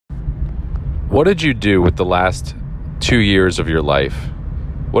What did you do with the last 2 years of your life?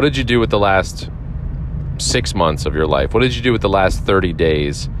 What did you do with the last 6 months of your life? What did you do with the last 30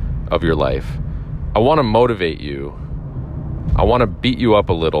 days of your life? I want to motivate you. I want to beat you up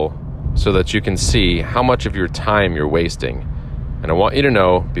a little so that you can see how much of your time you're wasting. And I want you to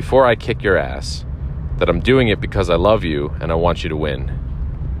know, before I kick your ass, that I'm doing it because I love you and I want you to win.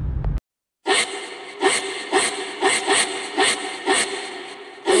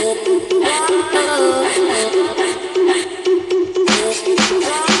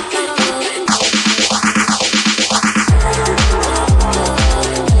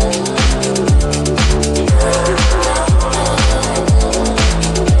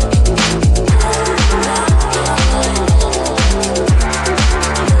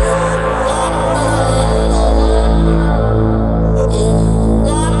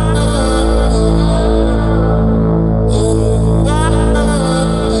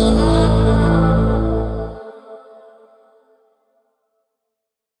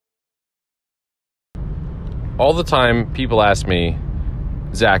 All the time, people ask me,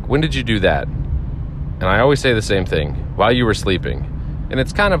 Zach, when did you do that? And I always say the same thing, while you were sleeping. And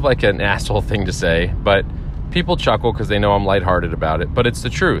it's kind of like an asshole thing to say, but people chuckle because they know I'm lighthearted about it. But it's the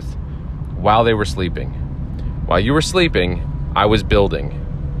truth. While they were sleeping. While you were sleeping, I was building.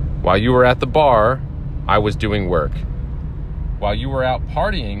 While you were at the bar, I was doing work. While you were out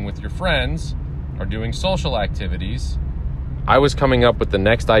partying with your friends or doing social activities, I was coming up with the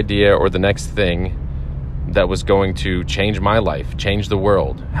next idea or the next thing that was going to change my life, change the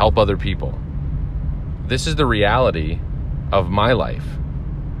world, help other people. This is the reality of my life.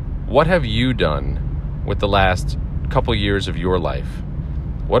 What have you done with the last couple years of your life?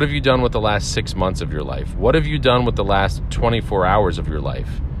 What have you done with the last 6 months of your life? What have you done with the last 24 hours of your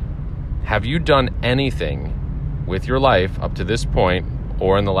life? Have you done anything with your life up to this point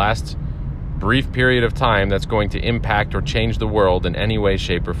or in the last brief period of time that's going to impact or change the world in any way,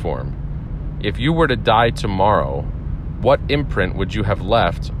 shape, or form? If you were to die tomorrow, what imprint would you have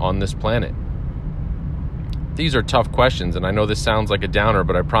left on this planet? These are tough questions, and I know this sounds like a downer,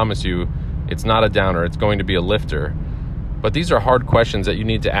 but I promise you it's not a downer. It's going to be a lifter. But these are hard questions that you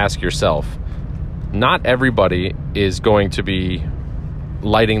need to ask yourself. Not everybody is going to be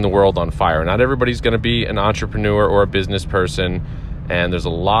lighting the world on fire. Not everybody's going to be an entrepreneur or a business person, and there's a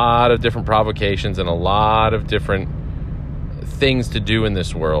lot of different provocations and a lot of different things to do in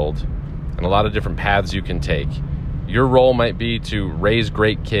this world. And a lot of different paths you can take. Your role might be to raise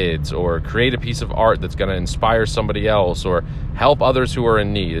great kids or create a piece of art that's going to inspire somebody else or help others who are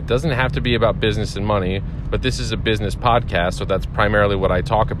in need. It doesn't have to be about business and money, but this is a business podcast, so that's primarily what I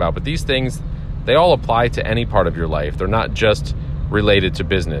talk about. But these things, they all apply to any part of your life. They're not just related to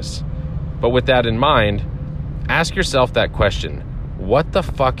business. But with that in mind, ask yourself that question. What the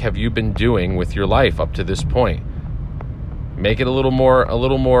fuck have you been doing with your life up to this point? Make it a little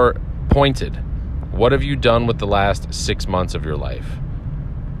more pointed. What have you done with the last 6 months of your life?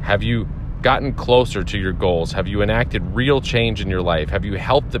 Have you gotten closer to your goals? Have you enacted real change in your life? Have you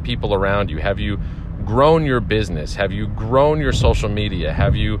helped the people around you? Have you grown your business? Have you grown your social media?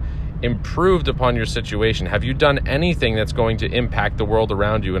 Have you improved upon your situation? Have you done anything that's going to impact the world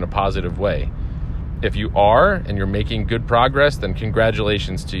around you in a positive way? If you are and you're making good progress, then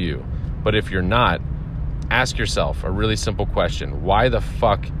congratulations to you. But if you're not, ask yourself a really simple question. Why the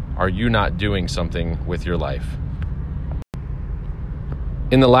fuck are you not doing something with your life?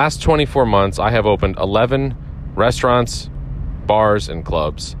 In the last 24 months, I have opened 11 restaurants, bars, and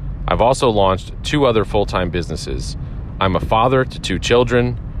clubs. I've also launched 2 other full-time businesses. I'm a father to 2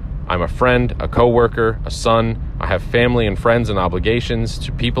 children. I'm a friend, a coworker, a son. I have family and friends and obligations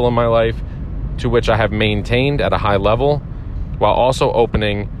to people in my life, to which I have maintained at a high level, while also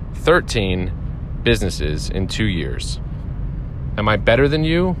opening 13 businesses in 2 years. Am I better than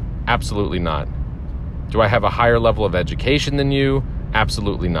you? Absolutely not. Do I have a higher level of education than you?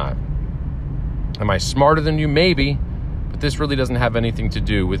 Absolutely not. Am I smarter than you? Maybe, but this really doesn't have anything to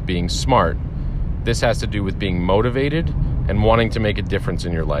do with being smart. This has to do with being motivated and wanting to make a difference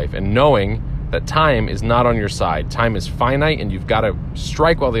in your life and knowing that time is not on your side. Time is finite and you've got to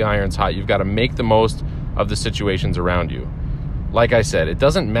strike while the iron's hot. You've got to make the most of the situations around you. Like I said, it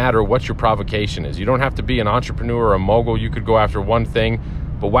doesn't matter what your provocation is. You don't have to be an entrepreneur or a mogul. You could go after one thing.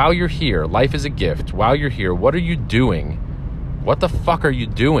 But while you're here, life is a gift. While you're here, what are you doing? What the fuck are you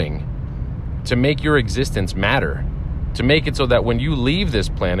doing to make your existence matter? To make it so that when you leave this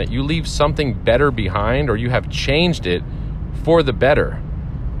planet, you leave something better behind or you have changed it for the better.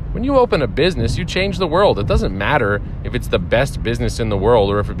 When you open a business, you change the world. It doesn't matter if it's the best business in the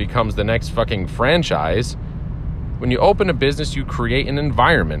world or if it becomes the next fucking franchise. When you open a business, you create an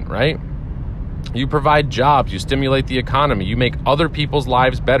environment, right? You provide jobs, you stimulate the economy, you make other people's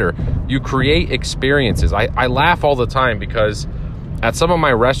lives better, you create experiences. I laugh all the time because at some of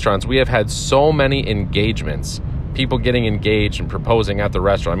my restaurants, we have had so many engagements, people getting engaged and proposing at the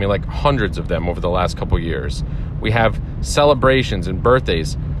restaurant. I mean, like hundreds of them over the last couple years. We have celebrations and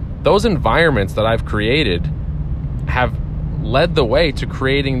birthdays. Those environments that I've created have led the way to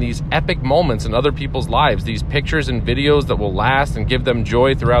creating these epic moments in other people's lives, these pictures and videos that will last and give them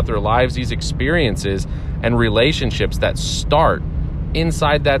joy throughout their lives, these experiences and relationships that start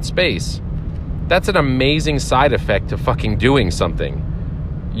inside that space. That's an amazing side effect to fucking doing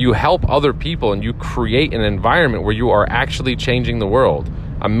something. You help other people and you create an environment where you are actually changing the world.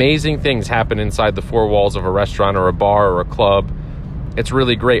 Amazing things happen inside the four walls of a restaurant or a bar or a club. It's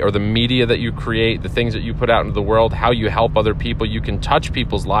really great. Or the media that you create, the things that you put out into the world, how you help other people. You can touch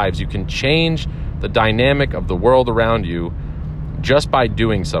people's lives. You can change the dynamic of the world around you just by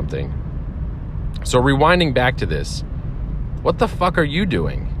doing something. So rewinding back to this, what the fuck are you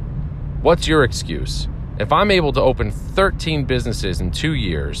doing? What's your excuse? If I'm able to open 13 businesses in 2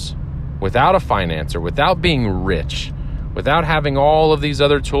 years without a financer, without being rich, without having all of these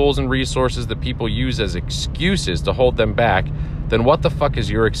other tools and resources that people use as excuses to hold them back, then what the fuck is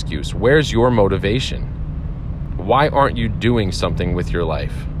your excuse? Where's your motivation? Why aren't you doing something with your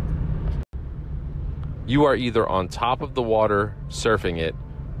life? You are either on top of the water surfing it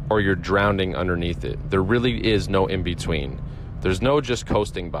or you're drowning underneath it. There really is no in between. There's no just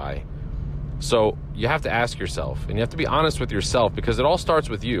coasting by. So you have to ask yourself, and you have to be honest with yourself, because it all starts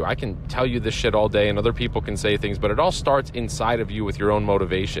with you. I can tell you this shit all day and other people can say things, but it all starts inside of you with your own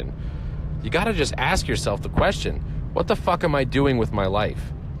motivation. You got to just ask yourself the question, what the fuck am I doing with my life?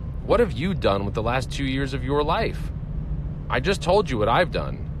 What have you done with the last 2 years of your life? I just told you what I've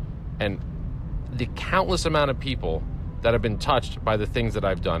done, and the countless amount of people that have been touched by the things that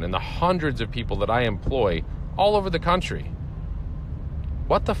I've done, and the hundreds of people that I employ all over the country.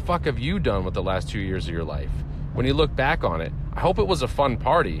 What the fuck have you done with the last 2 years of your life? When you look back on it, I hope it was a fun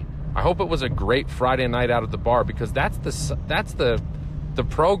party. I hope it was a great Friday night out at the bar, because that's the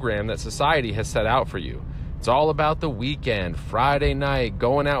program that society has set out for you. It's all about the weekend, Friday night,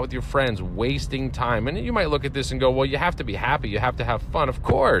 going out with your friends, wasting time. And you might look at this and go, well, you have to be happy. You have to have fun. Of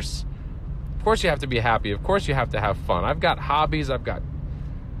course. Of course you have to be happy. Of course you have to have fun. I've got hobbies. I've got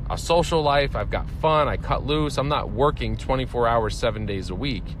a social life. I've got fun. I cut loose. I'm not working 24 hours, 7 days a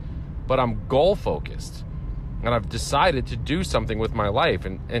week. But I'm goal focused. And I've decided to do something with my life.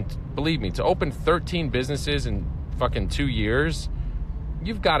 And believe me, to open 13 businesses in fucking 2 years,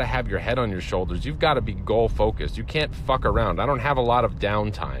 you've got to have your head on your shoulders. You've got to be goal focused. You can't fuck around. I don't have a lot of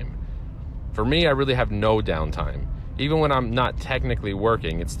downtime. For me, I really have no downtime. Even when I'm not technically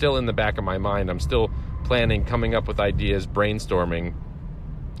working, it's still in the back of my mind. I'm still planning, coming up with ideas, brainstorming.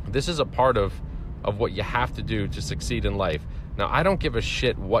 This is a part of what you have to do to succeed in life. Now, I don't give a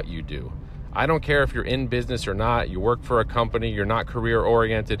shit what you do. I don't care if you're in business or not, you work for a company, you're not career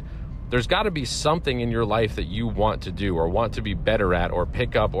oriented. There's got to be something in your life that you want to do or want to be better at or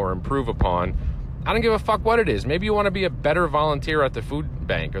pick up or improve upon. I don't give a fuck what it is. Maybe you want to be a better volunteer at the food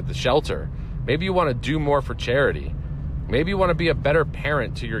bank or the shelter. Maybe you want to do more for charity. Maybe you want to be a better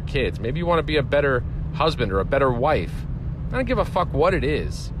parent to your kids. Maybe you want to be a better husband or a better wife. I don't give a fuck what it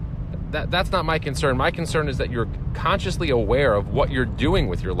is. That's not my concern. My concern is that you're consciously aware of what you're doing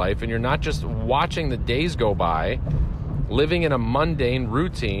with your life and you're not just watching the days go by, living in a mundane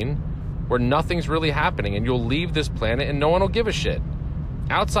routine where nothing's really happening, and you'll leave this planet and no one will give a shit.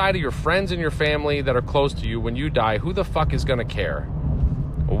 Outside of your friends and your family that are close to you, when you die, who the fuck is going to care?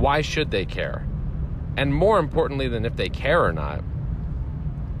 Why should they care? And more importantly than if they care or not,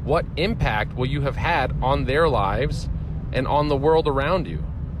 what impact will you have had on their lives and on the world around you?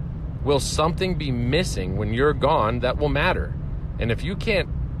 Will something be missing when you're gone that will matter? And if you can't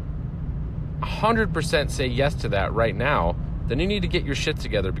 100% say yes to that right now, then you need to get your shit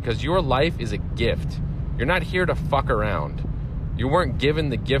together, because your life is a gift. You're not here to fuck around. You weren't given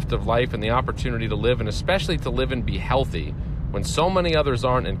the gift of life and the opportunity to live, and especially to live and be healthy, when so many others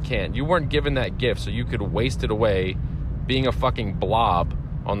aren't and can't. You weren't given that gift so you could waste it away being a fucking blob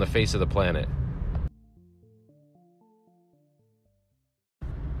on the face of the planet.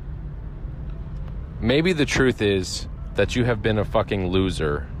 Maybe the truth is that you have been a fucking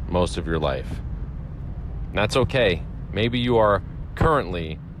loser most of your life. And that's okay. Maybe you are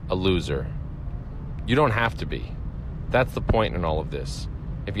currently a loser. You don't have to be. That's the point in all of this.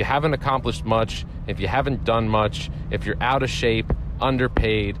 If you haven't accomplished much, if you haven't done much, if you're out of shape,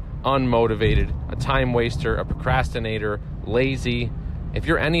 underpaid, unmotivated, a time waster, a procrastinator, lazy, if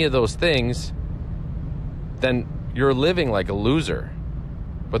you're any of those things, then you're living like a loser.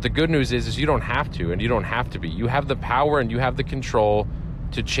 But the good news is you don't have to, and you don't have to be. You have the power and you have the control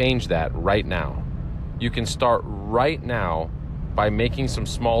to change that right now. You can start right now by making some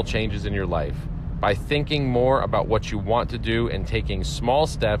small changes in your life, by thinking more about what you want to do and taking small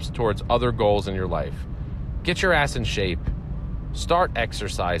steps towards other goals in your life. Get your ass in shape. Start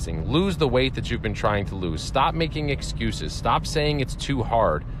exercising. Lose the weight that you've been trying to lose. Stop making excuses. Stop saying it's too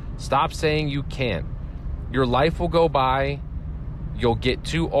hard. Stop saying you can't. Your life will go by. You'll get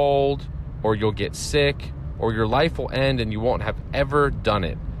too old, or you'll get sick, or your life will end and you won't have ever done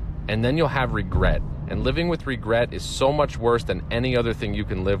it. And then you'll have regret. And living with regret is so much worse than any other thing you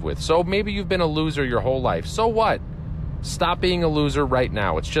can live with. So maybe you've been a loser your whole life. So what? Stop being a loser right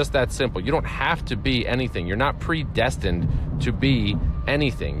now. It's just that simple. You don't have to be anything. You're not predestined to be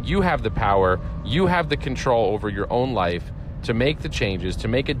anything. You have the power. You have the control over your own life to make the changes, to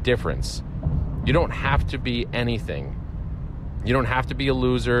make a difference. You don't have to be anything. You don't have to be a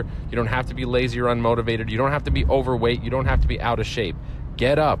loser. You don't have to be lazy or unmotivated. You don't have to be overweight. You don't have to be out of shape.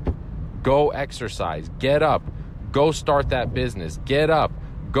 Get up. Go exercise. Get up. Go start that business. Get up.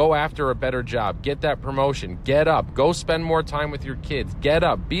 Go after a better job. Get that promotion. Get up. Go spend more time with your kids. Get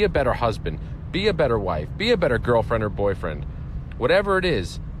up. Be a better husband. Be a better wife. Be a better girlfriend or boyfriend. Whatever it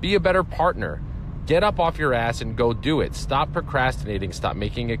is, be a better partner. Get up off your ass and go do it. Stop procrastinating. Stop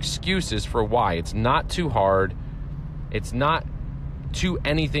making excuses for why. It's not too hard. It's not too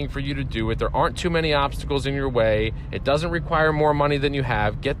anything for you to do it. There aren't too many obstacles in your way. It doesn't require more money than you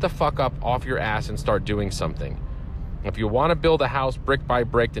have. Get the fuck up off your ass and start doing something. If you want to build a house brick by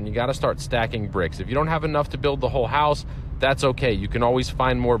brick, then you got to start stacking bricks. If you don't have enough to build the whole house, that's okay. You can always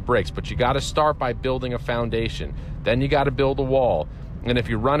find more bricks, but you got to start by building a foundation. Then you got to build a wall. And if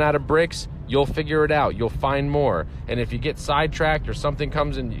you run out of bricks, you'll figure it out. You'll find more. And if you get sidetracked or something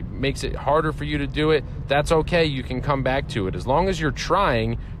comes and makes it harder for you to do it, that's okay. You can come back to it. As long as you're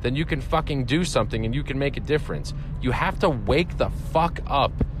trying, then you can fucking do something and you can make a difference. You have to wake the fuck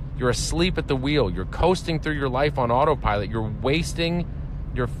up. You're asleep at the wheel. You're coasting through your life on autopilot.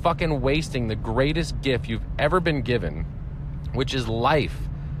 You're fucking wasting the greatest gift you've ever been given, which is life.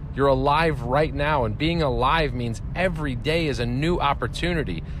 You're alive right now, and being alive means every day is a new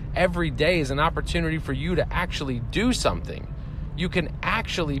opportunity. Every day is an opportunity for you to actually do something. You can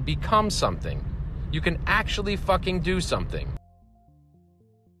actually become something. You can actually fucking do something.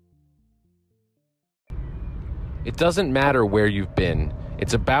 It doesn't matter where you've been.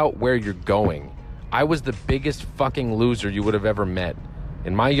 It's about where you're going. I was the biggest fucking loser you would have ever met.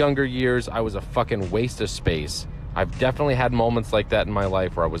 In my younger years, I was a fucking waste of space. I've definitely had moments like that in my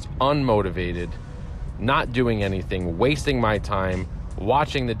life where I was unmotivated, not doing anything, wasting my time,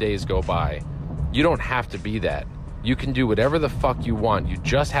 watching the days go by. You don't have to be that. You can do whatever the fuck you want. You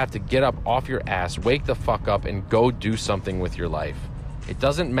just have to get up off your ass, wake the fuck up, and go do something with your life. It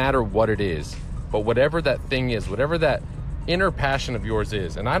doesn't matter what it is, but whatever that thing is, whatever that inner passion of yours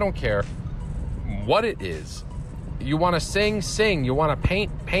is, and I don't care what it is. You want to sing. You want to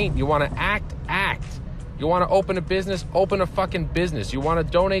paint. You want to act. You want to open a business, open a fucking business. You want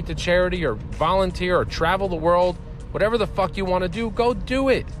to donate to charity or volunteer or travel the world, whatever the fuck you want to do, go do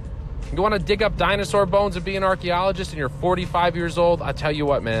it. You want to dig up dinosaur bones and be an archaeologist and you're 45 years old? I tell you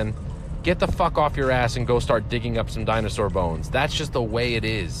what, man, get the fuck off your ass and go start digging up some dinosaur bones. That's just the way it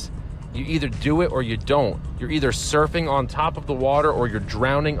is. You either do it or you don't. You're either surfing on top of the water or you're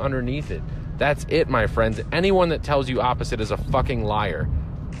drowning underneath it. That's it, my friends. Anyone that tells you opposite is a fucking liar.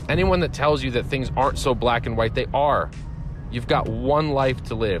 Anyone that tells you that things aren't so black and white, they are. You've got one life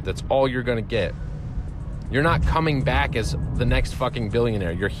to live. That's all you're going to get. You're not coming back as the next fucking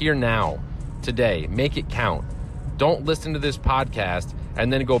billionaire. You're here now, today. Make it count. Don't listen to this podcast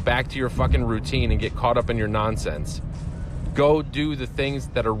and then go back to your fucking routine and get caught up in your nonsense. Go do the things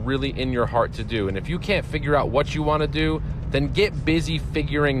that are really in your heart to do. And if you can't figure out what you want to do, then get busy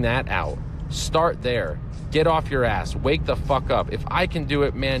figuring that out. Start there. Get off your ass. Wake the fuck up. If I can do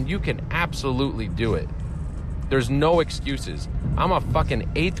it, man, you can absolutely do it. There's no excuses. I'm a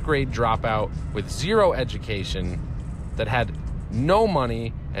fucking 8th grade dropout with zero education that had no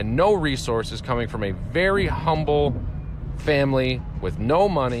money and no resources, coming from a very humble family with no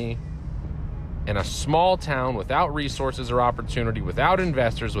money in a small town without resources or opportunity, without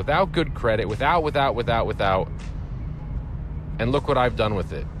investors, without good credit, without. And look what I've done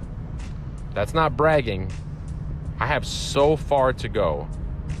with it. That's not bragging. I have so far to go.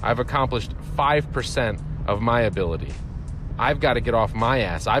 I've accomplished 5% of my ability. I've got to get off my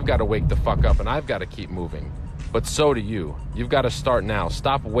ass. I've got to wake the fuck up and I've got to keep moving. But so do you. You've got to start now.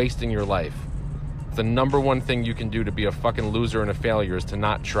 Stop wasting your life. The number one thing you can do to be a fucking loser and a failure is to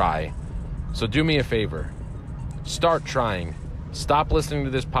not try. So do me a favor. Start trying. Stop listening to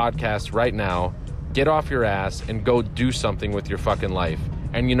this podcast right now. Get off your ass and go do something with your fucking life.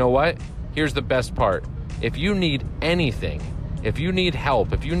 And you know what? Here's the best part. If you need anything, if you need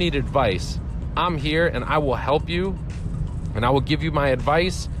help, if you need advice, I'm here and I will help you and I will give you my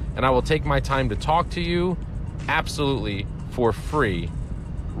advice and I will take my time to talk to you absolutely for free.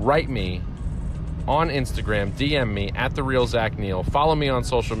 Write me on Instagram, DM me at @TheRealZachNeil. Follow me on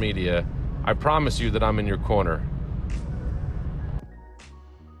social media. I promise you that I'm in your corner.